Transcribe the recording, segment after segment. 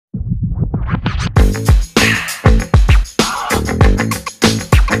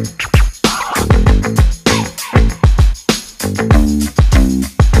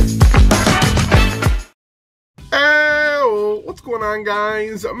on,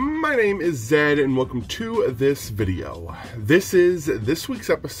 guys? My name is Zed and welcome to this video. This is this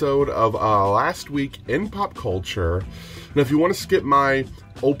week's episode of Last Week in Pop Culture. Now, if you want to skip my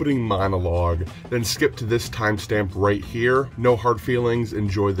opening monologue, then skip to this timestamp right here. No hard feelings,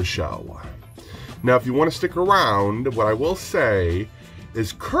 enjoy the show. Now, if you want to stick around, what I will say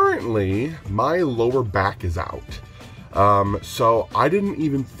is currently my lower back is out. So I didn't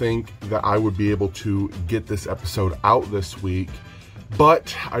even think that I would be able to get this episode out this week,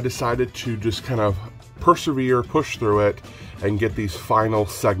 but I decided to just kind of persevere, push through it, and get these final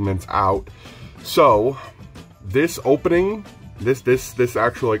segments out. So this opening, this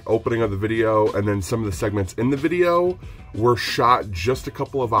actual like opening of the video, and then some of the segments in the video were shot just a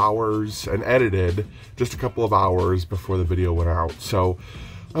couple of hours and edited just a couple of hours before the video went out. So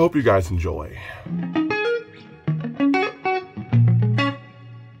I hope you guys enjoy.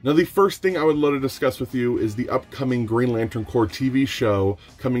 Now, the first thing I would love to discuss with you is the upcoming Green Lantern Corps TV show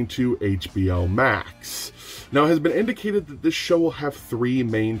coming to HBO Max. Now, it has been indicated that this show will have three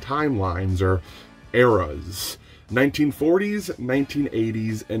main timelines, or eras: 1940s,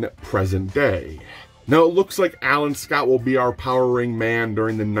 1980s, and present day. Now, it looks like Alan Scott will be our powering man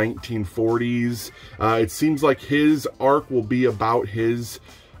during the 1940s. It seems like his arc will be about his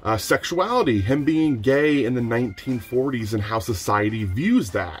sexuality, him being gay in the 1940s and how society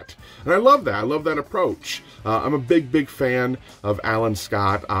views that. And I love that. I love that approach. I'm a big fan of Alan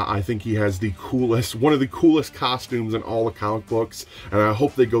Scott. I think he has the coolest, one of the coolest costumes in all the comic books, and I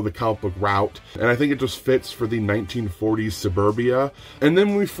hope they go the comic book route. And I think it just fits for the 1940s suburbia. And then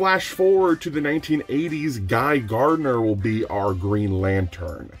when we flash forward to the 1980s, Guy Gardner will be our Green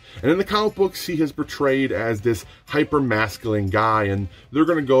Lantern. And in the comic books, he is portrayed as this hyper-masculine guy, and they're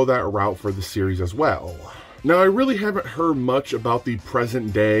going to go that route for the series as well. Now, I really haven't heard much about the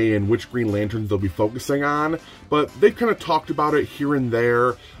present day and which Green Lanterns they'll be focusing on, but they've kind of talked about it here and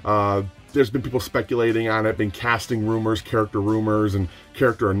there. There's been people speculating on it, been casting rumors, and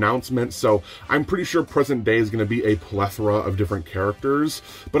character announcements, so I'm pretty sure present day is going to be a plethora of different characters,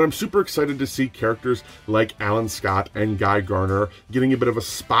 but I'm super excited to see characters like Alan Scott and Guy Gardner getting a bit of a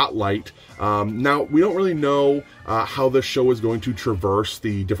spotlight. Now, we don't really know how this show is going to traverse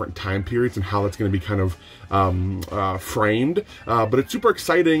the different time periods and how that's going to be kind of framed, but it's super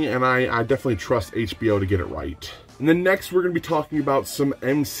exciting, and I definitely trust HBO to get it right. And then next, we're going to be talking about some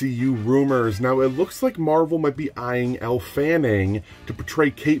MCU rumors. Now, it looks like Marvel might be eyeing Elle Fanning to portray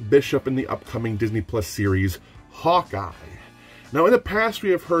Kate Bishop in the upcoming Disney Plus series, Hawkeye. Now, in the past, we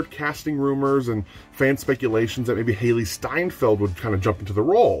have heard casting rumors and fan speculations that maybe Hailee Steinfeld would kind of jump into the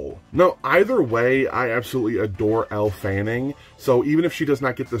role. Now, either way, I absolutely adore Elle Fanning, so even if she does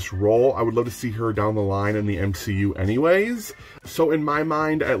not get this role, I would love to see her down the line in the MCU anyways. So in my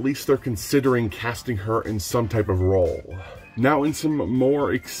mind, at least they're considering casting her in some type of role. Now, in some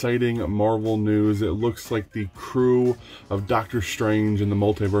more exciting Marvel news, it looks like the crew of Doctor Strange and the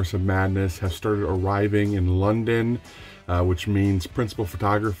Multiverse of Madness have started arriving in London, which means principal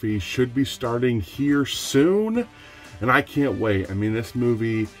photography should be starting here soon, and I can't wait. I mean, this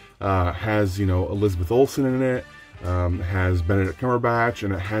movie has, you know, Elizabeth Olsen in it, has Benedict Cumberbatch,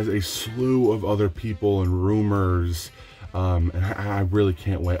 and it has a slew of other people and rumors, and I really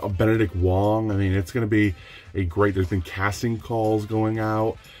can't wait. Oh, Benedict Wong, I mean, it's going to be a great, there's been casting calls going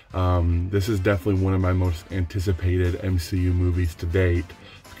out. This is definitely one of my most anticipated MCU movies to date,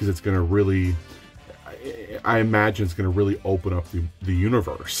 because it's going to really, I imagine it's going to really open up the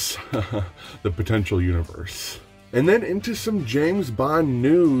universe, the potential universe. And then into some James Bond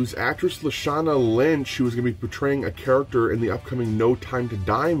news. Actress Lashana Lynch, who is going to be portraying a character in the upcoming No Time to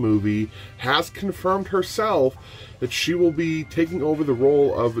Die movie, has confirmed herself that she will be taking over the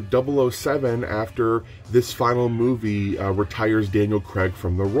role of 007 after this final movie retires Daniel Craig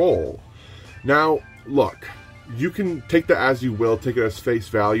from the role. Now, look, you can take that as you will, take it as face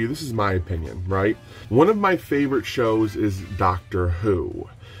value. This is my opinion, right? One of my favorite shows is Doctor Who.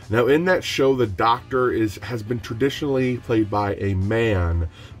 Now, in that show, the Doctor has been traditionally played by a man,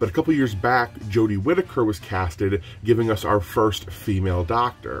 but a couple years back, Jodie Whittaker was casted, giving us our first female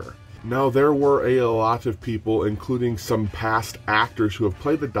Doctor. Now, there were a lot of people, including some past actors who have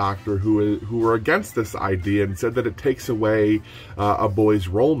played the Doctor, who were against this idea and said that it takes away a boy's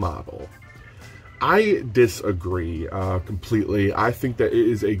role model. I disagree completely. I think that it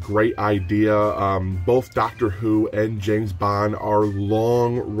is a great idea. Both Doctor Who and James Bond are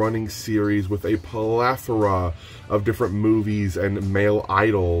long-running series with a plethora of different movies and male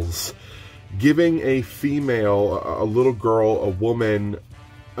idols. Giving a female, a little girl, a woman,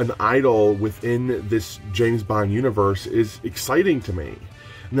 an idol within this James Bond universe is exciting to me.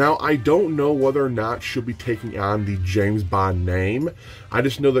 Now, I don't know whether or not she'll be taking on the James Bond name. I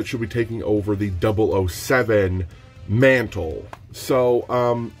just know that she'll be taking over the 007 mantle. So,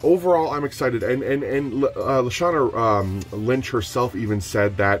 overall, I'm excited. And Lashana Lynch herself even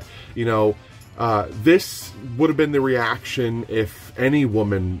said that, you know, this would have been the reaction if any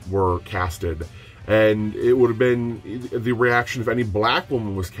woman were casted. And it would have been the reaction if any black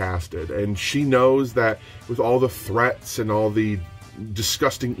woman was casted. And she knows that with all the threats and all the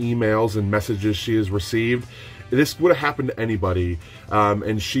disgusting emails and messages she has received, this would have happened to anybody.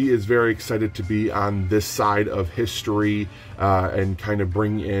 And she is very excited to be on this side of history and kind of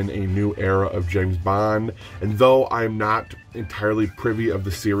bring in a new era of James Bond. And though I'm not entirely privy of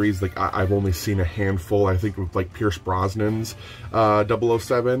the series, like I've only seen a handful, I think with like Pierce Brosnan's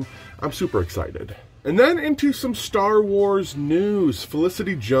 007, I'm super excited. And then into some Star Wars news.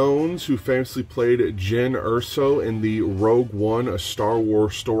 Felicity Jones, who famously played Jyn Erso in the Rogue One, a Star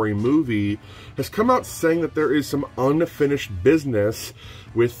Wars story movie, has come out saying that there is some unfinished business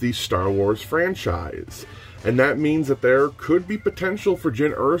with the Star Wars franchise. And that means that there could be potential for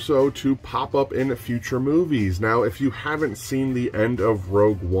Jyn Erso to pop up in future movies. Now, if you haven't seen the end of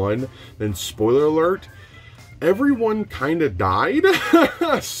Rogue One, then spoiler alert, everyone kind of died.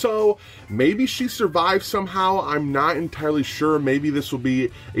 So maybe she survived somehow. I'm not entirely sure. Maybe this will be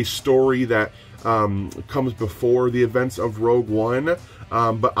a story that comes before the events of Rogue One.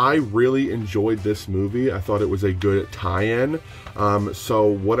 But I really enjoyed this movie. I thought it was a good tie-in. So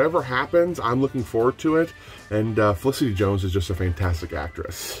whatever happens, I'm looking forward to it. And Felicity Jones is just a fantastic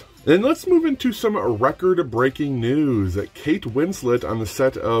actress. Then let's move into some record-breaking news. Kate Winslet on the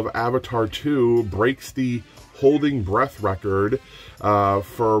set of Avatar 2 breaks the holding breath record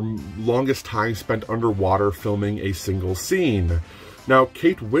for longest time spent underwater filming a single scene. Now,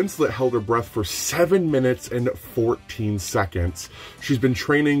 Kate Winslet held her breath for 7 minutes and 14 seconds. She's been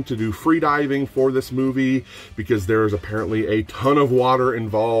training to do freediving for this movie because there is apparently a ton of water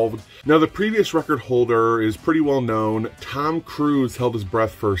involved. Now, the previous record holder is pretty well known. Tom Cruise held his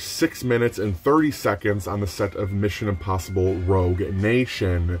breath for 6 minutes and 30 seconds on the set of Mission Impossible Rogue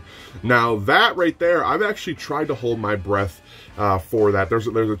Nation. Now, that right there, I've actually tried to hold my breath for that. There's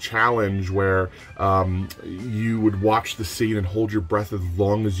a challenge where you would watch the scene and hold your breath as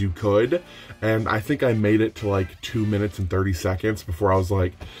long as you could, and I think I made it to like 2 minutes and 30 seconds before I was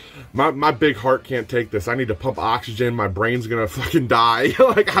like, my big heart can't take this. I need to pump oxygen. My brain's gonna fucking die.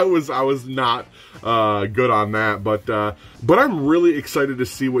 Like I was not good on that, but I'm really excited to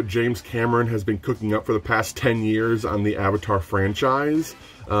see what James Cameron has been cooking up for the past 10 years on the Avatar franchise.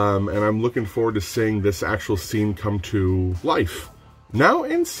 And I'm looking forward to seeing this actual scene come to life. Now,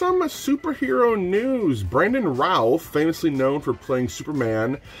 in some superhero news, Brandon Routh, famously known for playing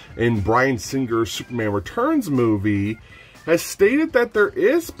Superman in Bryan Singer's Superman Returns movie, has stated that there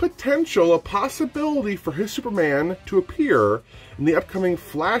is potential, a possibility for his Superman to appear in the upcoming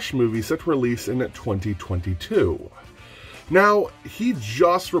Flash movie set to release in 2022. Now, he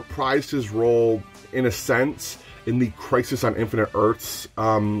just reprised his role, in a sense, in the Crisis on Infinite Earths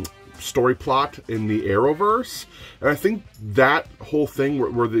story plot in the Arrowverse, and I think that whole thing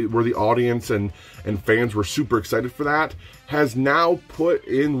where the audience and fans were super excited for that has now put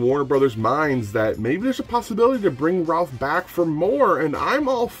in Warner Brothers' minds that maybe there's a possibility to bring Ralph back for more, and I'm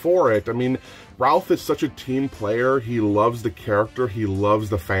all for it. I mean, Ralph is such a team player. He loves the character. He loves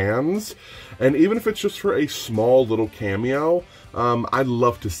the fans, and even if it's just for a small little cameo, I'd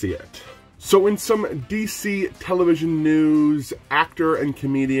love to see it. So in some DC television news, actor and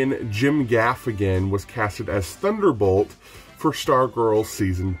comedian Jim Gaffigan was casted as Thunderbolt for Stargirl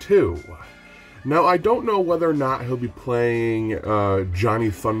Season 2. Now, I don't know whether or not he'll be playing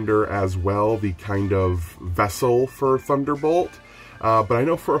Johnny Thunder as well, the kind of vessel for Thunderbolt, but I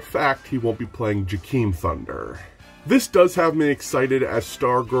know for a fact he won't be playing Jakeem Thunder. This does have me excited, as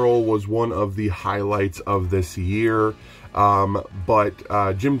Stargirl was one of the highlights of this year. But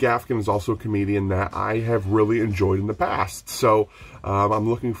Jim Gaffigan is also a comedian that I have really enjoyed in the past. So I'm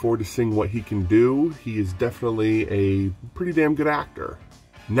looking forward to seeing what he can do. He is definitely a pretty damn good actor.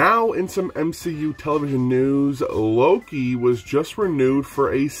 Now, in some MCU television news, Loki was just renewed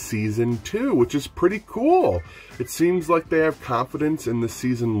for a Season 2, which is pretty cool. It seems like they have confidence in the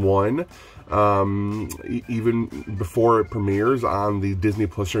Season 1. Even before it premieres on the Disney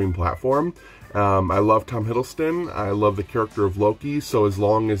Plus streaming platform. I love Tom Hiddleston. I love the character of Loki, so as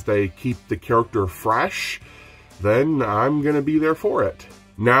long as they keep the character fresh, then I'm going to be there for it.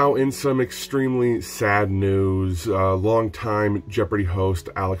 Now, in some extremely sad news, longtime Jeopardy host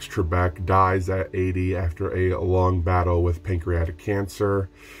Alex Trebek dies at 80 after a long battle with pancreatic cancer.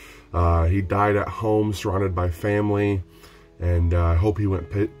 He died at home, surrounded by family. and I hope he went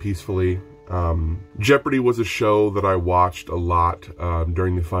peacefully. Jeopardy was a show that I watched a lot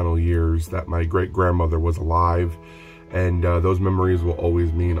during the final years that my great-grandmother was alive, and those memories will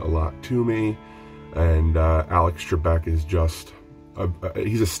always mean a lot to me. And Alex Trebek is just,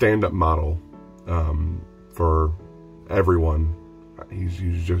 he's a stand-up model for everyone. He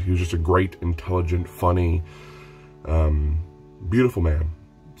was just a great, intelligent, funny, beautiful man.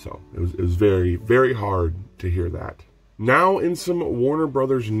 So it was very, very hard to hear that. Now, in some Warner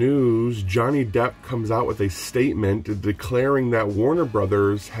Brothers news, Johnny Depp comes out with a statement declaring that Warner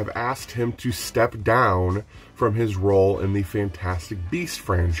Brothers have asked him to step down from his role in the Fantastic Beasts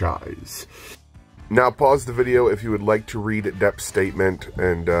franchise. Now, pause the video if you would like to read Depp's statement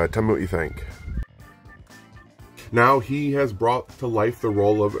and tell me what you think. Now, he has brought to life the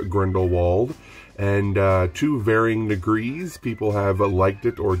role of Grindelwald, and to varying degrees, people have liked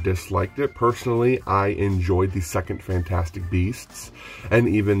it or disliked it. Personally, I enjoyed the second Fantastic Beasts, and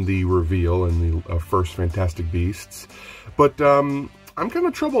even the reveal in the first Fantastic Beasts. But I'm kind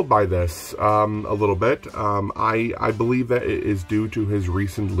of troubled by this a little bit. I believe that it is due to his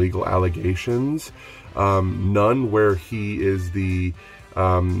recent legal allegations. None where he is the...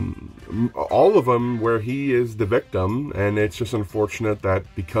 all of them where he is the victim, and it's just unfortunate that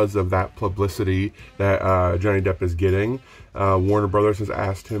because of that publicity that Johnny Depp is getting, Warner Brothers has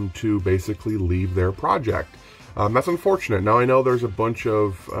asked him to basically leave their project. That's unfortunate. Now, I know there's a bunch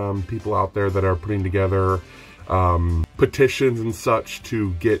of people out there that are putting together petitions and such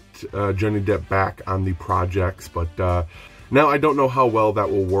to get Johnny Depp back on the projects, but now, I don't know how well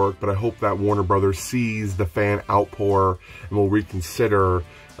that will work, but I hope that Warner Brothers sees the fan outpour and will reconsider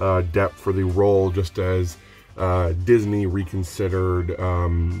Depp for the role, just as Disney reconsidered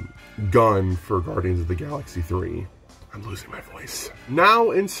Gunn for Guardians of the Galaxy 3. I'm losing my voice.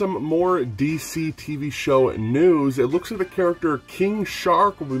 Now, in some more DC TV show news, it looks like the character King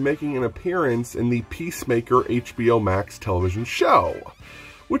Shark will be making an appearance in the Peacemaker HBO Max television show,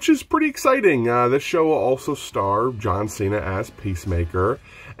 which is pretty exciting. This show will also star John Cena as Peacemaker,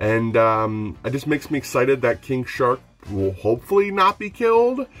 and it just makes me excited that King Shark will hopefully not be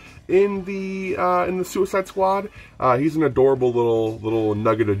killed in the Suicide Squad. He's an adorable little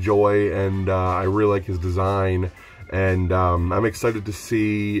nugget of joy, and I really like his design. And I'm excited to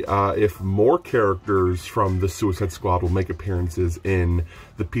see if more characters from the Suicide Squad will make appearances in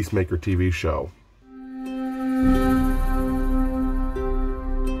the Peacemaker TV show.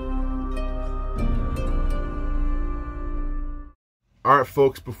 Alright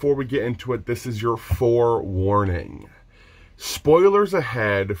folks, before we get into it, this is your forewarning. Spoilers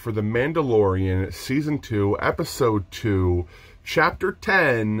ahead for The Mandalorian Season 2, Episode 2, Chapter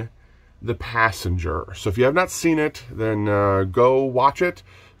 10, The Passenger. So if you have not seen it, then go watch it,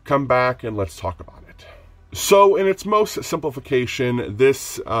 come back, and let's talk about it. So in its most simplification,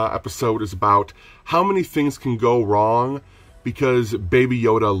 this episode is about how many things can go wrong because Baby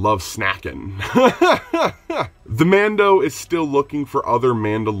Yoda loves snacking. The Mando is still looking for other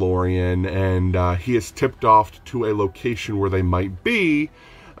Mandalorian, and he is tipped off to a location where they might be,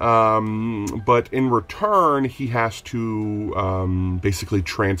 but in return, he has to basically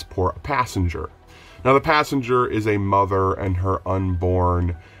transport a passenger. Now, the passenger is a mother and her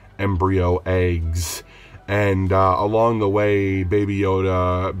unborn embryo eggs. And along the way, Baby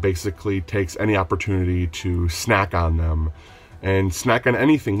Yoda basically takes any opportunity to snack on them and snack on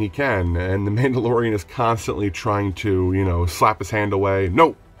anything he can. And the Mandalorian is constantly trying to, you know, slap his hand away.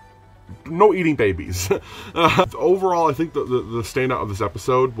 No eating babies. Overall, I think the standout of this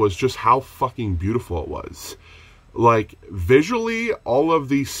episode was just how fucking beautiful it was. Like, visually, all of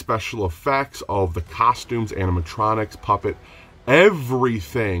these special effects, all of the costumes, animatronics, puppet,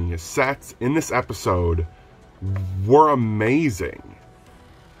 everything sets in this episode were amazing.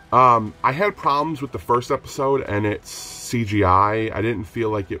 I had problems with the first episode and its CGI. I didn't feel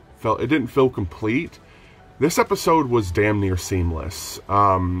like it didn't feel complete. This episode was damn near seamless.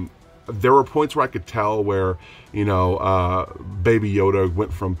 There were points where I could tell where, you know, Baby Yoda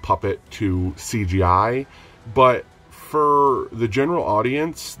went from puppet to CGI, but for the general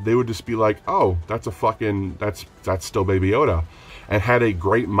audience, they would just be like, oh, that's still Baby Yoda. And had a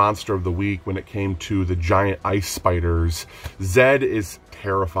great monster of the week when it came to the giant ice spiders. Zed is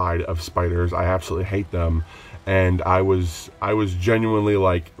terrified of spiders. I absolutely hate them. And I was genuinely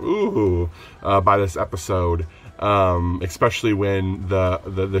like, ooh, by this episode. Especially when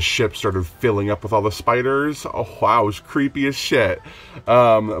the ship started filling up with all the spiders. Oh wow, it was creepy as shit.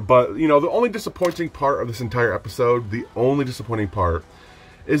 But you know, the only disappointing part of this entire episode,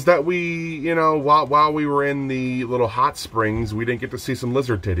 is that we, you know, while we were in the little hot springs, we didn't get to see some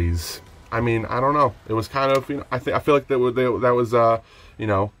lizard titties. I mean, I don't know. It was kind of, you know, I feel like that was you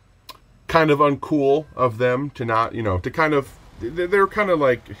know, kind of uncool of them to not, you know, to kind of, they were kind of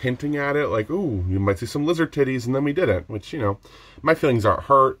like hinting at it, like, ooh, you might see some lizard titties, and then we didn't, which, you know, my feelings aren't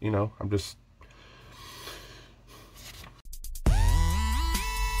hurt, you know, I'm just...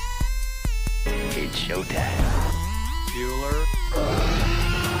 It's showtime. Bueller.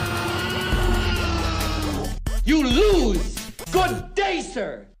 You lose! Good day,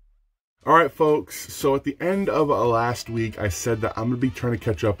 sir! Alright folks, so at the end of last week, I said that I'm going to be trying to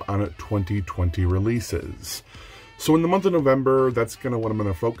catch up on 2020 releases. So in the month of November, that's what I'm going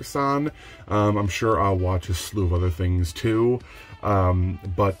to focus on. I'm sure I'll watch a slew of other things too.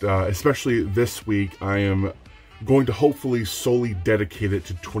 But especially this week, I am going to hopefully solely dedicate it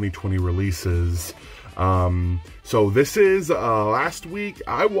to 2020 releases. So this is last week,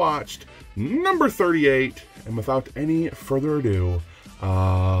 I watched number 38, and without any further ado,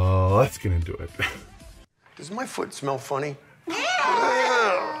 let's get into it. Does my foot smell funny?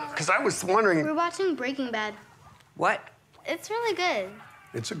 Yeah! Because I was wondering... We're watching Breaking Bad. What? It's really good.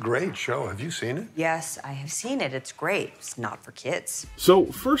 It's a great show. Have you seen it? Yes, I have seen it. It's great. It's not for kids. So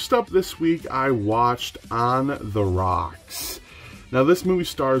first up this week, I watched On the Rocks. Now this movie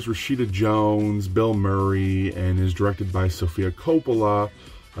stars Rashida Jones, Bill Murray, and is directed by Sofia Coppola,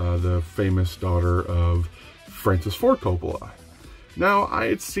 the famous daughter of Francis Ford Coppola. Now, I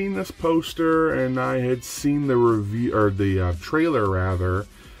had seen this poster, and I had seen the review, or the trailer rather,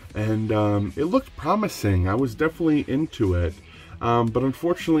 and it looked promising. I was definitely into it, but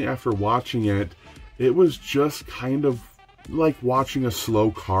unfortunately after watching it, it was just kind of like watching a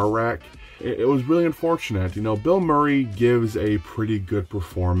slow car wreck. It was really unfortunate. You know, Bill Murray gives a pretty good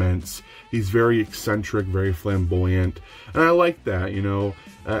performance. He's very eccentric, very flamboyant, and I like that, you know.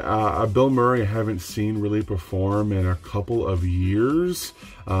 Bill Murray I haven't seen really perform in a couple of years,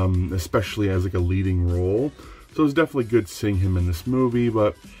 especially as like a leading role. So it's definitely good seeing him in this movie,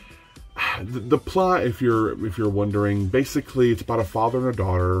 but the plot, if you're wondering, basically it's about a father and a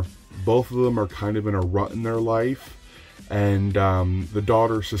daughter. Both of them are kind of in a rut in their life, and the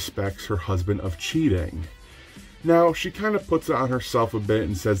daughter suspects her husband of cheating. Now, she kind of puts it on herself a bit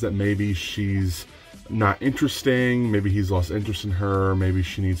and says that maybe she's not interesting, maybe he's lost interest in her, maybe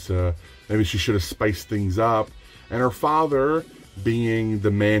she should have spiced things up. And her father, being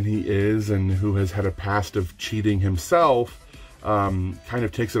the man he is and who has had a past of cheating himself, kind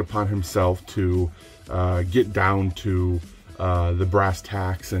of takes it upon himself to get down to the brass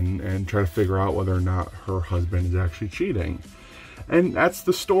tacks and try to figure out whether or not her husband is actually cheating. And that's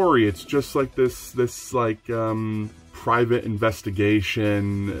the story. It's just like this private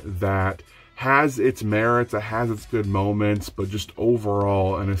investigation that has its merits, it has its good moments, but just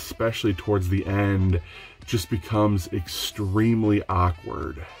overall, and especially towards the end, just becomes extremely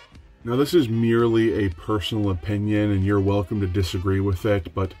awkward. Now, this is merely a personal opinion, and you're welcome to disagree with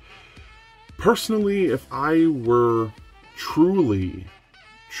it, but personally, if I were truly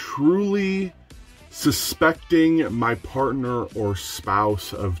suspecting my partner or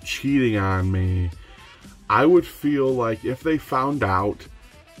spouse of cheating on me, I would feel like if they found out,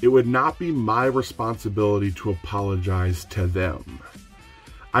 it would not be my responsibility to apologize to them.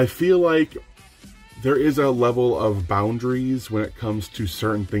 I feel like there is a level of boundaries when it comes to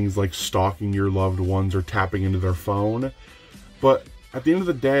certain things like stalking your loved ones or tapping into their phone. But at the end of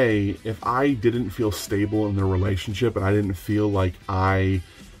the day, if I didn't feel stable in the relationship and I didn't feel like I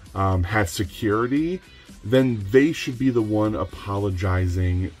had security, then they should be the one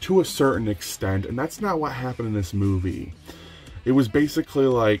apologizing to a certain extent. And that's not what happened in this movie. It was basically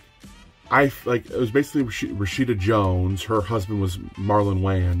Rashida Jones. Her husband was Marlon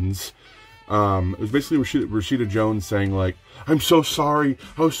Wayans. It was basically Rashida Jones saying like, "I'm so sorry.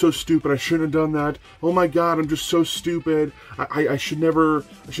 I was so stupid. I shouldn't have done that. Oh my God, I'm just so stupid. I should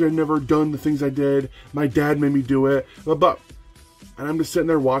have never done the things I did. My dad made me do it." And I'm just sitting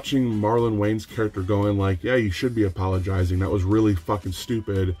there watching Marlon Wayans' character going like, "Yeah, you should be apologizing. That was really fucking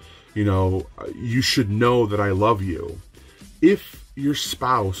stupid. You know, you should know that I love you." If your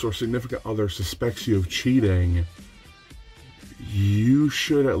spouse or significant other suspects you of cheating, you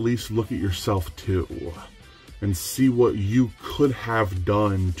should at least look at yourself too and see what you could have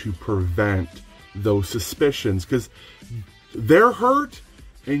done to prevent those suspicions, because they're hurt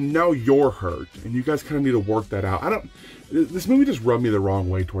and now you're hurt and you guys kind of need to work that out. This movie just rubbed me the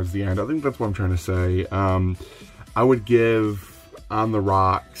wrong way towards the end. I think that's what I'm trying to say. I would give On the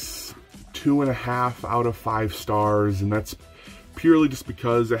Rocks 2.5 out of 5 stars, and that's purely just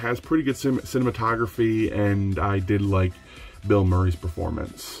because it has pretty good cinematography, and I did like Bill Murray's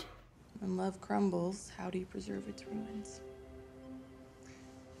performance. When love crumbles, how do you preserve its ruins?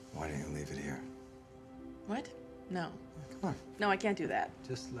 Why don't you leave it here? What? No. Come on. No, I can't do that.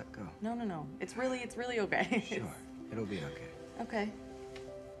 Just let go. No, no, no. It's really okay. Sure. It'll be okay. Okay.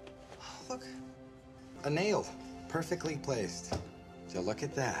 Look. A nail. Perfectly placed. So look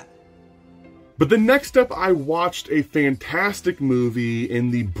at that. But the next up, I watched a fantastic movie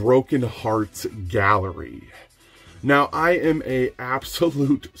in the Broken Hearts Gallery. Now, I am an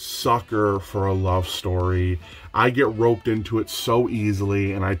absolute sucker for a love story. I get roped into it so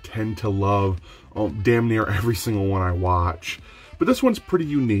easily, and I tend to love damn near every single one I watch. But this one's pretty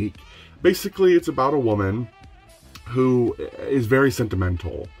unique. Basically, it's about a woman who is very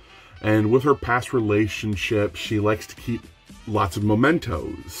sentimental. And with her past relationship, she likes to keep lots of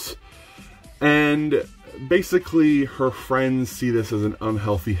mementos. And basically, her friends see this as an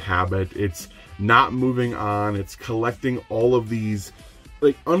unhealthy habit. It's not moving on. It's collecting all of these,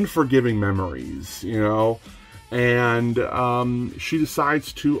 like, unforgiving memories, you know? And she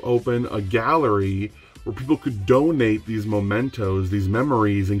decides to open a gallery where people could donate these mementos, these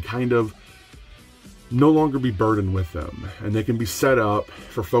memories, and kind of no longer be burdened with them. And they can be set up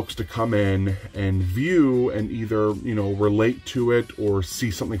for folks to come in and view and either, you know, relate to it or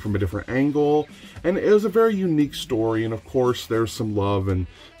see something from a different angle. And it was a very unique story. And of course, there's some love and,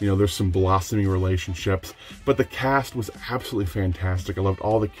 you know, there's some blossoming relationships. But the cast was absolutely fantastic. I loved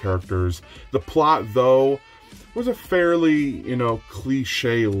all the characters. The plot, though, was a fairly, you know,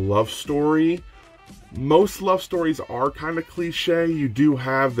 cliche love story. Most love stories are kind of cliche. You do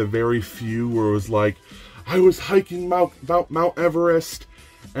have the very few where it was like, I was hiking Mount Everest,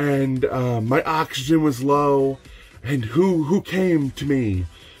 and my oxygen was low, and who came to me?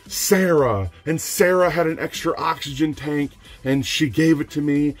 Sarah. And Sarah had an extra oxygen tank, and she gave it to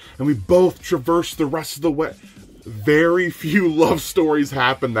me, and we both traversed the rest of the way. Very few love stories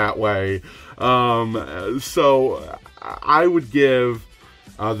happen that way. So I would give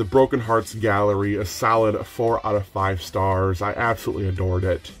the Broken Hearts Gallery a solid 4 out of 5 stars. I absolutely adored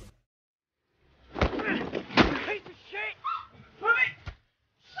it.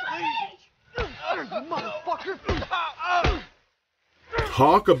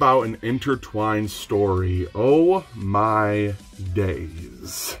 Talk about an intertwined story. Oh my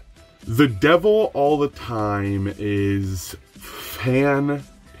days. The Devil All the Time is fantastic.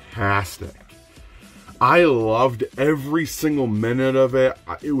 I loved every single minute of it.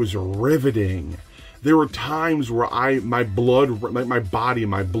 It was riveting. There were times where my blood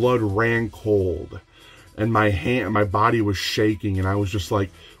ran cold, and my body was shaking, and I was just like,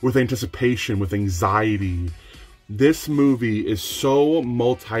 with anticipation, with anxiety. This movie is so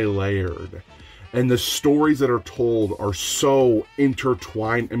multi-layered, and the stories that are told are so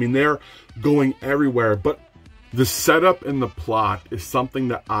intertwined. I mean, they're going everywhere, but the setup and the plot is something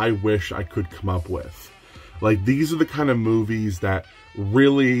that I wish I could come up with. Like, these are the kind of movies that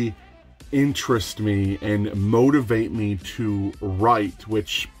really interest me and motivate me to write,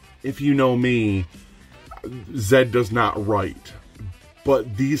 which, if you know me, Zed does not write.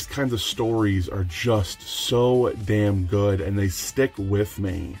 But these kinds of stories are just so damn good, and they stick with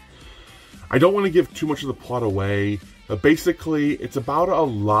me. I don't want to give too much of the plot away, but basically, it's about a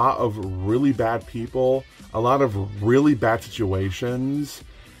lot of really bad people, a lot of really bad situations,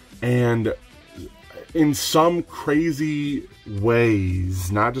 and in some crazy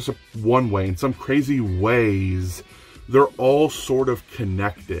ways, not just one way, in some crazy ways, they're all sort of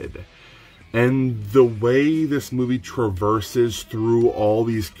connected. And the way this movie traverses through all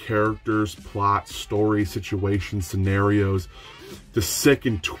these characters, plot, story, situations, scenarios, the sick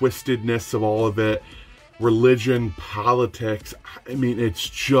and twistedness of all of it, religion, politics, I mean, it's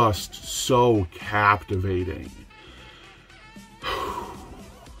just so captivating.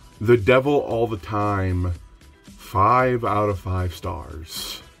 The Devil All the Time, 5 out of 5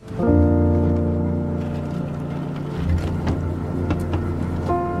 stars.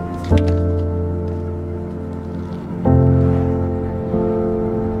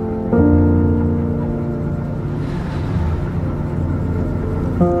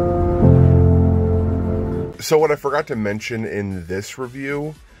 So what I forgot to mention in this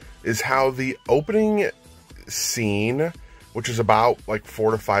review is how the opening scene, which is about like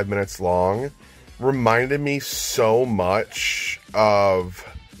 4 to 5 minutes long, reminded me so much of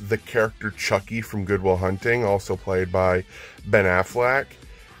the character Chucky from Good Will Hunting, also played by Ben Affleck.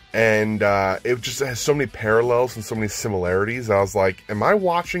 And it just has so many parallels and so many similarities. I was like, am I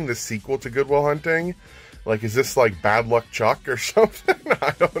watching the sequel to Good Will Hunting? Like, is this like Bad Luck Chuck or something?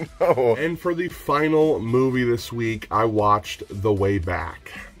 I don't know. And for the final movie this week, I watched The Way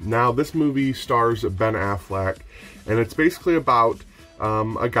Back. Now, this movie stars Ben Affleck, and it's basically about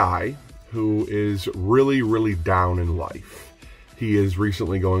a guy who is really, really down in life. He is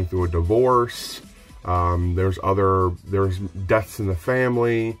recently going through a divorce. There's deaths in the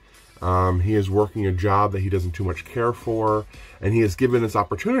family. He is working a job that he doesn't too much care for, and he is given this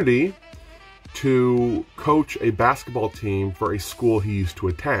opportunity to coach a basketball team for a school he used to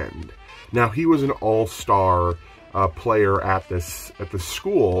attend. Now, he was an all-star player at this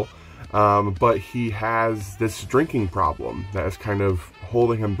school, but he has this drinking problem that is kind of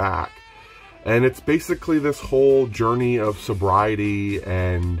holding him back. And it's basically this whole journey of sobriety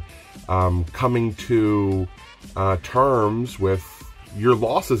and coming to terms with your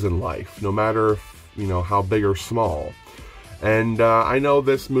losses in life, no matter if, you know, how big or small. And I know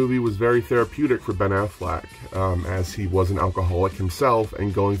this movie was very therapeutic for Ben Affleck, as he was an alcoholic himself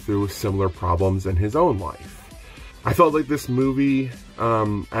and going through similar problems in his own life. I felt like this movie,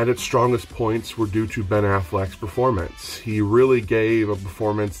 at its strongest points, were due to Ben Affleck's performance. He really gave a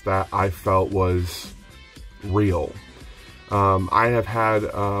performance that I felt was real. I have had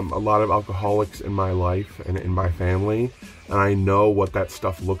a lot of alcoholics in my life and in my family, and I know what that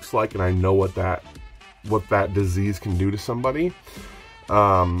stuff looks like, and I know what that disease can do to somebody.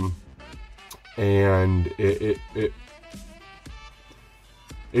 And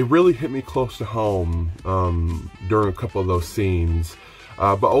it really hit me close to home during a couple of those scenes.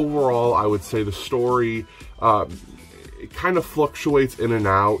 But overall, I would say the story, it kind of fluctuates in and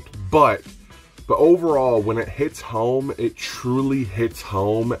out, but overall, when it hits home, it truly hits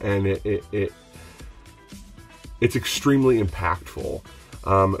home, and it's extremely impactful.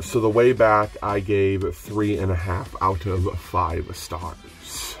 So the way back, I gave 3.5 out of 5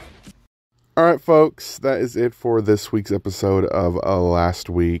 stars. Alright folks, that is it for this week's episode of Last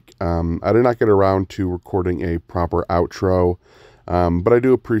Week. I did not get around to recording a proper outro, but I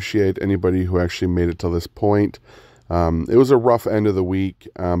do appreciate anybody who actually made it till this point. It was a rough end of the week,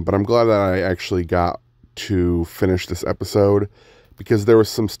 but I'm glad that I actually got to finish this episode, because there was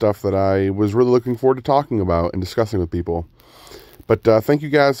some stuff that I was really looking forward to talking about and discussing with people. But thank you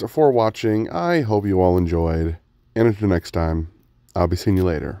guys for watching. I hope you all enjoyed. And until next time, I'll be seeing you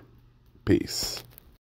later. Peace.